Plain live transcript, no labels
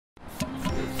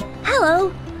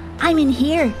Hello, I'm in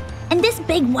here, in this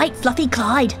big white fluffy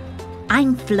cloud.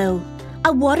 I'm Flo,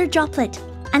 a water droplet,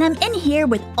 and I'm in here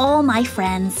with all my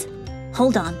friends.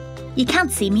 Hold on, you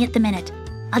can't see me at the minute.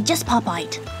 I'll just pop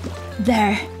out.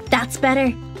 There, that's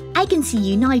better. I can see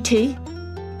you now too.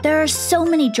 There are so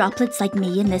many droplets like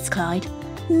me in this cloud.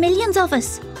 Millions of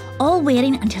us, all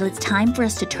waiting until it's time for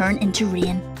us to turn into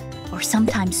rain. Or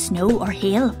sometimes snow or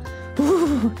hail.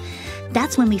 Ooh,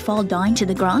 that's when we fall down to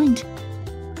the ground.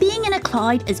 Being in a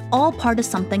cloud is all part of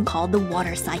something called the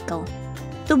water cycle.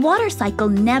 The water cycle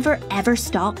never ever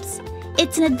stops.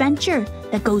 It's an adventure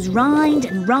that goes round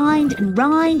and round and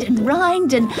round and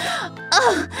round and...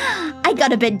 I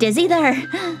got a bit dizzy there.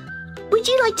 Would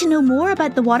you like to know more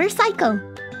about the water cycle?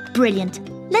 Brilliant.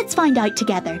 Let's find out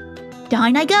together.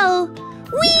 Down I go.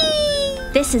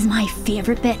 Whee! This is my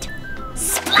favourite bit.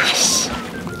 Splash!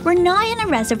 We're now in a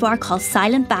reservoir called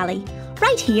Silent Valley,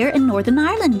 right here in Northern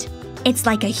Ireland. It's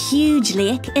like a huge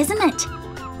lake, isn't it?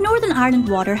 Northern Ireland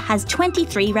water has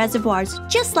 23 reservoirs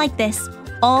just like this,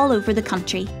 all over the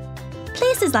country.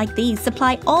 Places like these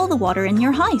supply all the water in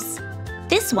your house.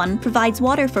 This one provides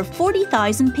water for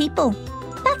 40,000 people.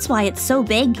 That's why it's so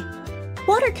big.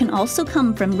 Water can also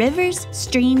come from rivers,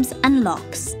 streams and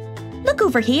lochs. Look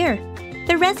over here.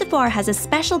 The reservoir has a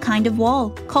special kind of wall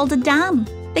called a dam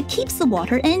that keeps the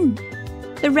water in.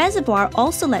 The reservoir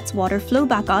also lets water flow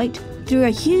back out through a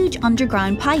huge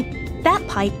underground pipe. That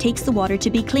pipe takes the water to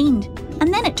be cleaned,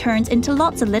 and then it turns into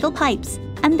lots of little pipes,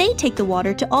 and they take the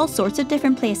water to all sorts of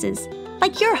different places,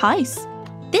 like your house.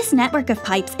 This network of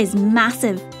pipes is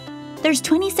massive. There's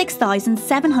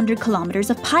 26,700 kilometres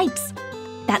of pipes.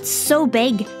 That's so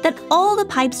big that all the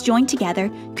pipes joined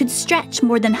together could stretch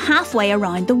more than halfway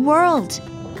around the world.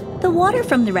 The water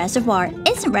from the reservoir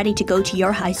isn't ready to go to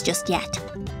your house just yet.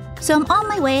 So I'm on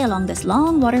my way along this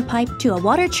long water pipe to a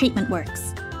water treatment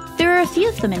works. There are a few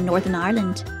of them in Northern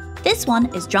Ireland. This one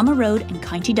is Drummer Road in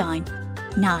County Down.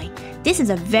 Now, this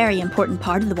is a very important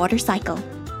part of the water cycle.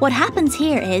 What happens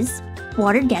here is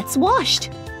water gets washed.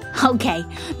 Okay,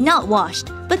 not washed,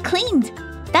 but cleaned.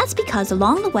 That's because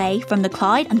along the way, from the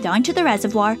cloud and down to the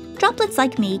reservoir, droplets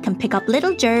like me can pick up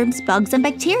little germs, bugs and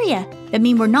bacteria that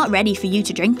mean we're not ready for you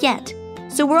to drink yet.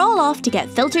 So we're all off to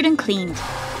get filtered and cleaned.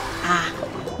 Ah,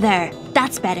 there,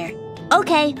 that's better.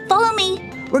 Okay, follow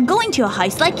me. We're going to a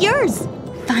house like yours.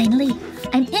 Finally,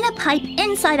 I'm in a pipe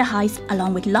inside a house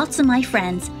along with lots of my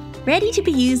friends, ready to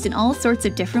be used in all sorts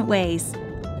of different ways.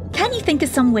 Can you think of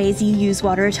some ways you use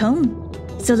water at home?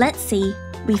 So let's see.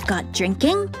 We've got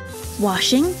drinking,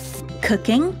 washing,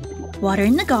 cooking,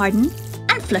 watering the garden,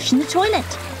 and flushing the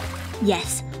toilet.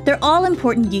 Yes, they're all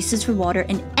important uses for water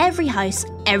in every house,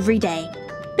 every day.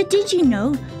 But did you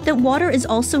know that water is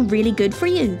also really good for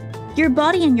you? Your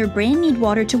body and your brain need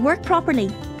water to work properly,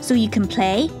 so you can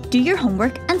play, do your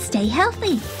homework, and stay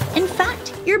healthy. In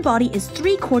fact, your body is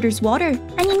 3/4 water,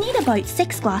 and you need about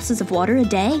 6 glasses of water a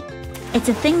day. It's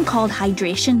a thing called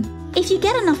hydration. If you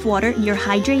get enough water, you're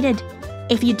hydrated.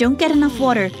 If you don't get enough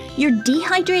water, you're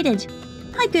dehydrated.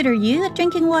 How good are you at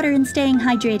drinking water and staying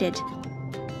hydrated?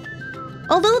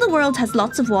 Although the world has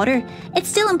lots of water, it's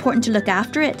still important to look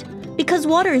after it, because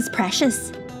water is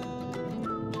precious.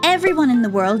 Everyone in the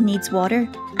world needs water,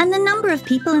 and the number of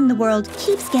people in the world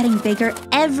keeps getting bigger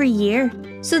every year,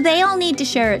 so they all need to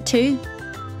share it too.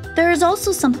 There is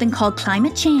also something called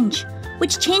climate change,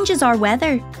 which changes our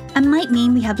weather and might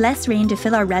mean we have less rain to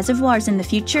fill our reservoirs in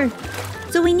the future.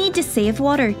 So we need to save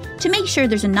water to make sure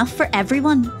there's enough for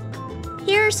everyone.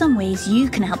 Here are some ways you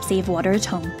can help save water at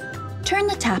home. Turn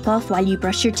the tap off while you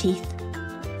brush your teeth.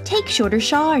 Take shorter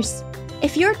showers.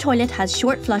 If your toilet has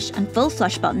short flush and full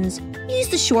flush buttons, use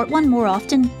the short one more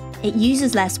often. It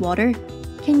uses less water.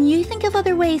 Can you think of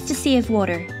other ways to save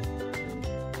water?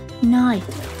 Now,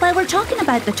 while we're talking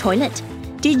about the toilet,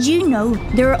 did you know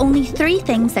there are only 3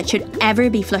 things that should ever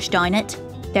be flushed down it?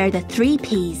 They're the 3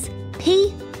 P's.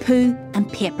 Pee, poo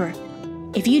and paper.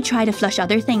 If you try to flush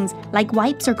other things like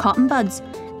wipes or cotton buds,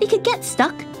 they could get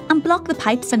stuck and block the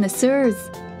pipes and the sewers.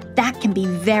 That can be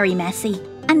very messy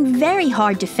and very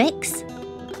hard to fix.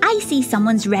 I see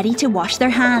someone's ready to wash their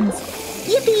hands.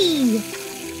 Yippee!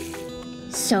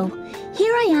 So,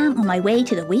 here I am on my way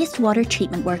to the wastewater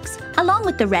treatment works, along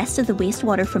with the rest of the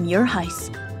wastewater from your house.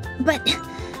 But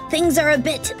things are a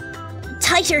bit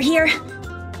tighter here.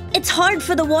 It's hard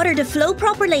for the water to flow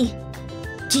properly.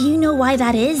 Do you know why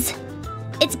that is?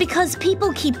 It's because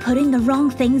people keep putting the wrong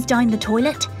things down the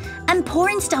toilet and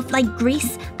pouring stuff like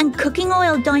grease and cooking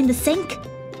oil down the sink.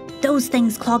 Those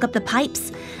things clog up the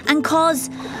pipes and cause,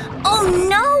 oh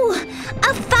no,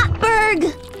 a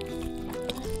fatberg!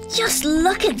 Just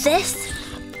look at this.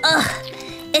 Ugh,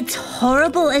 it's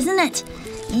horrible, isn't it?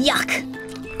 Yuck!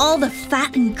 All the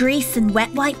fat and grease and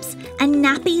wet wipes and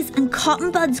nappies and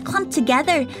cotton buds clump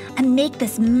together and make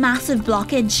this massive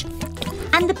blockage.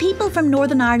 And the people from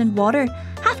Northern Ireland Water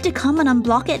have to come and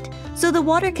unblock it so the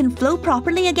water can flow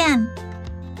properly again.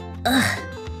 Ugh,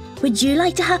 would you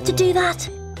like to have to do that?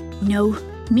 No,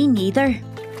 me neither.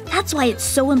 That's why it's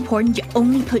so important you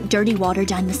only put dirty water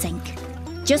down the sink.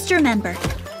 Just remember,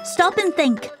 stop and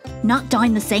think, not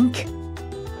down the sink.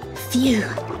 Phew.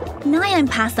 Now I'm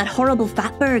past that horrible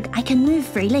fatberg, I can move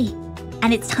freely.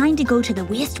 And it's time to go to the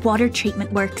wastewater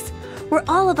treatment works, where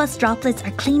all of us droplets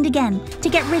are cleaned again to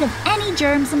get rid of any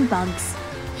germs and bugs.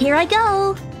 Here I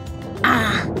go!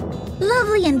 Ah,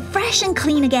 lovely and fresh and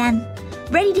clean again.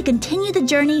 Ready to continue the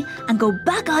journey and go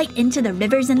back out into the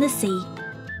rivers and the sea.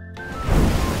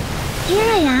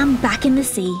 Here I am back in the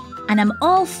sea, and I'm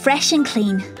all fresh and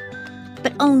clean.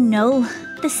 But oh no,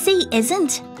 the sea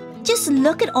isn't. Just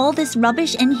look at all this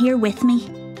rubbish in here with me.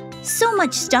 So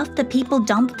much stuff that people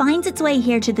dump finds its way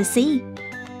here to the sea.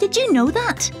 Did you know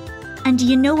that? And do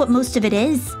you know what most of it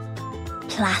is?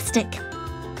 Plastic.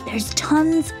 There's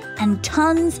tons and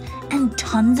tons and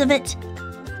tons of it.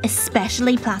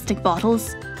 Especially plastic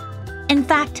bottles. In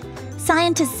fact,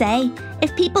 scientists say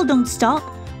if people don't stop,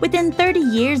 within 30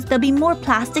 years there'll be more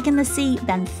plastic in the sea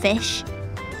than fish.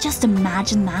 Just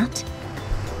imagine that.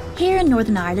 Here in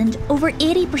Northern Ireland, over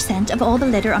 80% of all the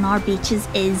litter on our beaches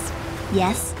is,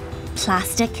 yes,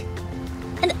 plastic.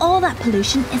 And all that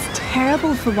pollution is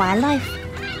terrible for wildlife.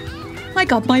 I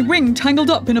got my wing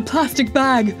tangled up in a plastic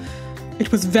bag.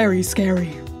 It was very scary.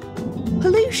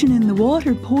 Pollution in the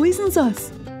water poisons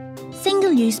us.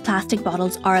 Single-use plastic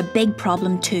bottles are a big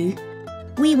problem too.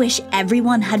 We wish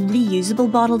everyone had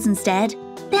reusable bottles instead.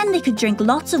 Then they could drink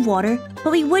lots of water,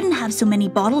 but we wouldn't have so many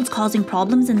bottles causing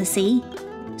problems in the sea.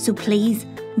 So please,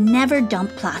 never dump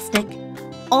plastic.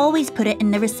 Always put it in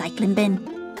the recycling bin.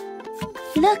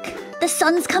 Look, the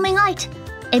sun's coming out.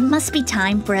 It must be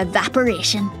time for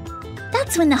evaporation.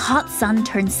 That's when the hot sun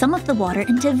turns some of the water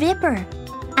into vapour.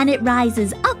 And it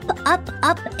rises up, up,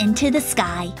 up into the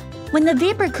sky. When the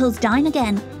vapour cools down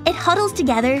again, it huddles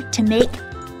together to make,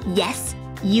 yes,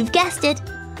 you've guessed it,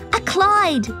 a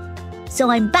cloud.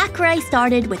 So I'm back where I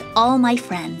started with all my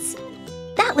friends.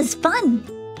 That was fun.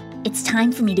 It's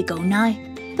time for me to go now,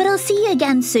 but I'll see you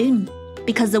again soon,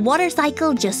 because the water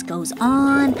cycle just goes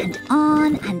on and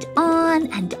on and on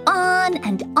and on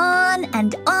and on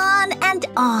and on and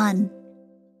on.